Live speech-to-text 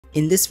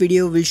In this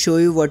video, we'll show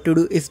you what to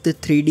do if the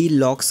 3D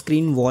lock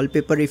screen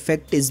wallpaper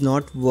effect is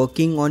not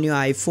working on your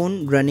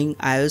iPhone running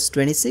iOS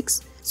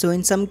 26. So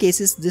in some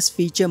cases, this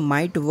feature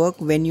might work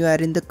when you are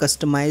in the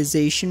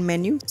customization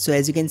menu. So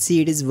as you can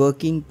see, it is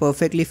working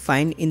perfectly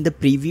fine in the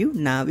preview.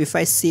 Now if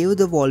I save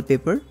the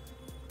wallpaper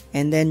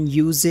and then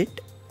use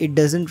it, it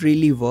doesn't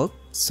really work.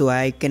 So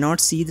I cannot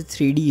see the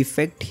 3D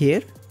effect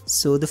here.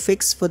 So the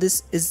fix for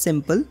this is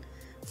simple.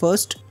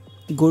 First,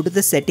 go to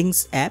the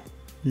settings app.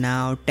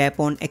 Now tap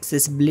on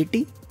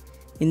accessibility.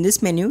 In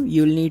this menu,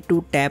 you will need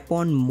to tap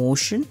on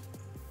motion.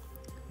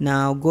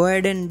 Now go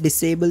ahead and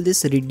disable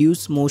this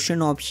reduce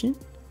motion option.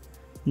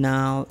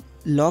 Now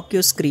lock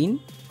your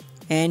screen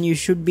and you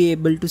should be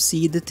able to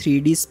see the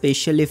 3D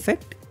spatial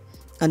effect.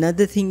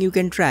 Another thing you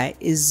can try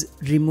is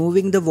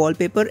removing the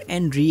wallpaper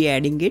and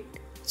re-adding it.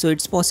 So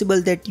it's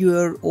possible that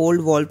your old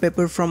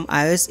wallpaper from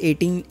iOS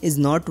 18 is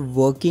not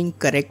working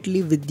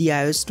correctly with the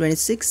iOS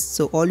 26.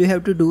 So all you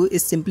have to do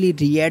is simply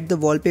re-add the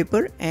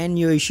wallpaper and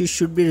your issue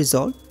should be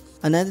resolved.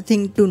 Another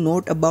thing to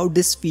note about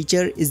this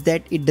feature is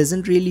that it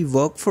doesn't really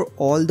work for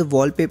all the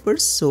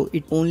wallpapers. So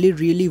it only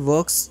really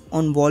works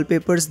on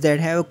wallpapers that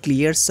have a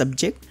clear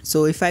subject.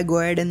 So if I go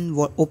ahead and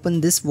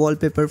open this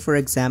wallpaper, for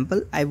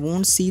example, I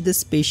won't see the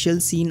spatial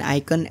scene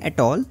icon at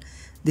all.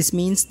 This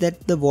means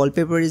that the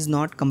wallpaper is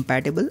not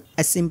compatible.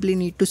 I simply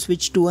need to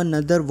switch to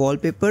another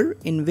wallpaper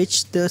in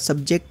which the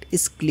subject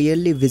is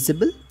clearly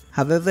visible.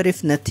 However,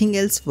 if nothing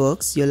else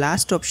works, your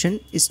last option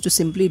is to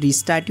simply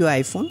restart your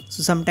iPhone.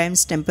 So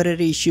sometimes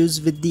temporary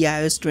issues with the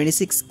iOS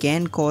 26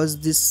 can cause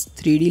this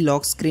 3D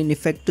lock screen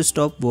effect to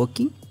stop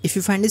working. If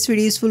you find this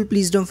video useful,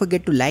 please don't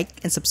forget to like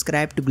and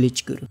subscribe to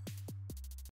Glitch Guru.